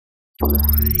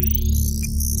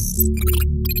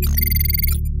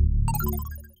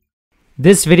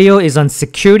This video is on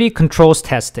security controls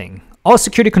testing. All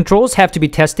security controls have to be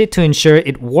tested to ensure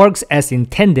it works as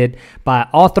intended by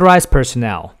authorized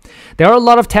personnel. There are a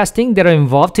lot of testing that are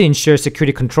involved to ensure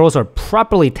security controls are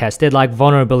properly tested, like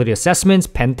vulnerability assessments,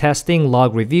 pen testing,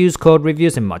 log reviews, code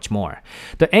reviews, and much more.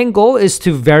 The end goal is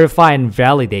to verify and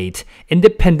validate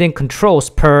independent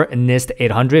controls per NIST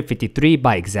 853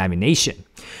 by examination.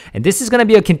 And this is going to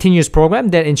be a continuous program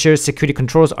that ensures security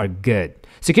controls are good.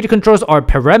 Security controls are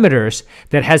parameters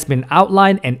that has been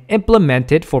outlined and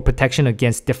implemented for protection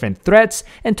against different threats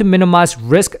and to minimize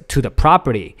risk to the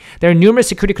property. There are numerous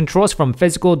security controls, from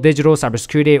physical, digital,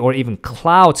 cybersecurity, or even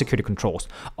cloud security controls,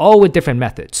 all with different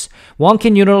methods. One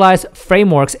can utilize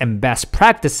frameworks and best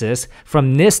practices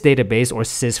from NIST database or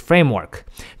CySA framework.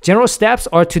 General steps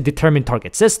are to determine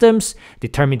target systems,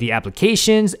 determine the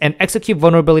applications, and execute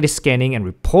vulnerability scanning and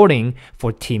reporting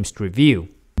for teams to review.